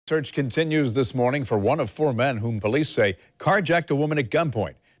Search continues this morning for one of 4 men whom police say carjacked a woman at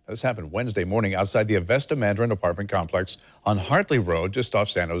gunpoint. This happened Wednesday morning outside the Avesta Mandarin apartment complex on Hartley Road, just off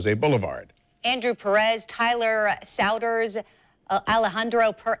San Jose Boulevard. Andrew Perez, Tyler Souders,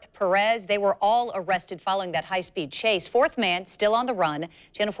 Alejandro Perez, they were all arrested following that high-speed chase. 4th man still on the run.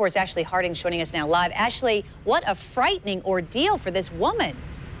 Channel 4's Ashley Harding joining us now live. Ashley, what a frightening ordeal for this woman.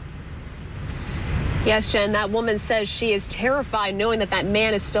 Yes, Jen, that woman says she is terrified knowing that that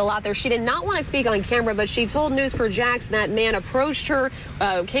man is still out there. She did not want to speak on camera, but she told News4Jax that man approached her,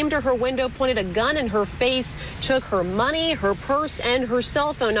 came to her window, pointed a gun in her face, took her money, her purse, and her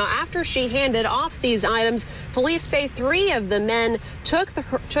cell phone. Now, after she handed off these items, police say 3 of the men took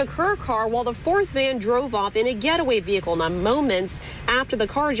her car while the 4th man drove off in a getaway vehicle. Now, moments after the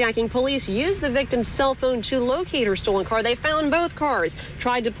carjacking, police used the victim's cell phone to locate her stolen car. They found both cars,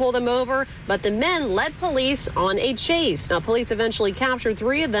 tried to pull them over, but the men led police on a chase. Now, police eventually captured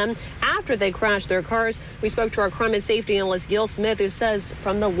 3 of them after they crashed their cars. We spoke to our crime and safety analyst, Gil Smith, who says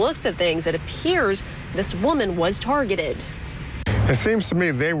from the looks of things, it appears this woman was targeted. It seems to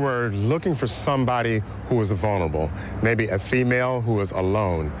me they were looking for somebody who was vulnerable, maybe a female who was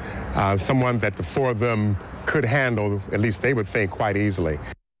alone, someone that the 4 of them could handle, at least they would think, quite easily.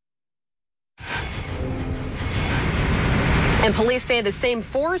 And police say the same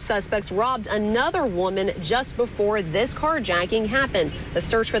 4 suspects robbed another woman just before this carjacking happened. The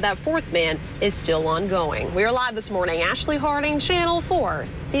search for that 4th man is still ongoing. We are live this morning. Ashley Harding, Channel 4,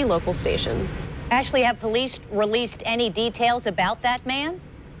 the local station. Ashley, have police released any details about that man?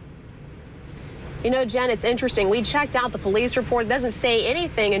 You know, Jen, it's interesting. We checked out the police report. It doesn't say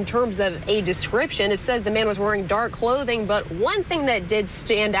anything in terms of a description. It says the man was wearing dark clothing, but one thing that did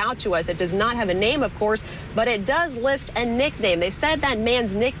stand out to us, it does not have a name, of course, but it does list a nickname. They said that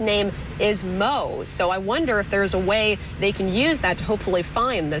man's nickname is Mo. So I wonder if there's a way they can use that to hopefully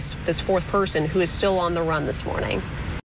find this 4th person who is still on the run this morning.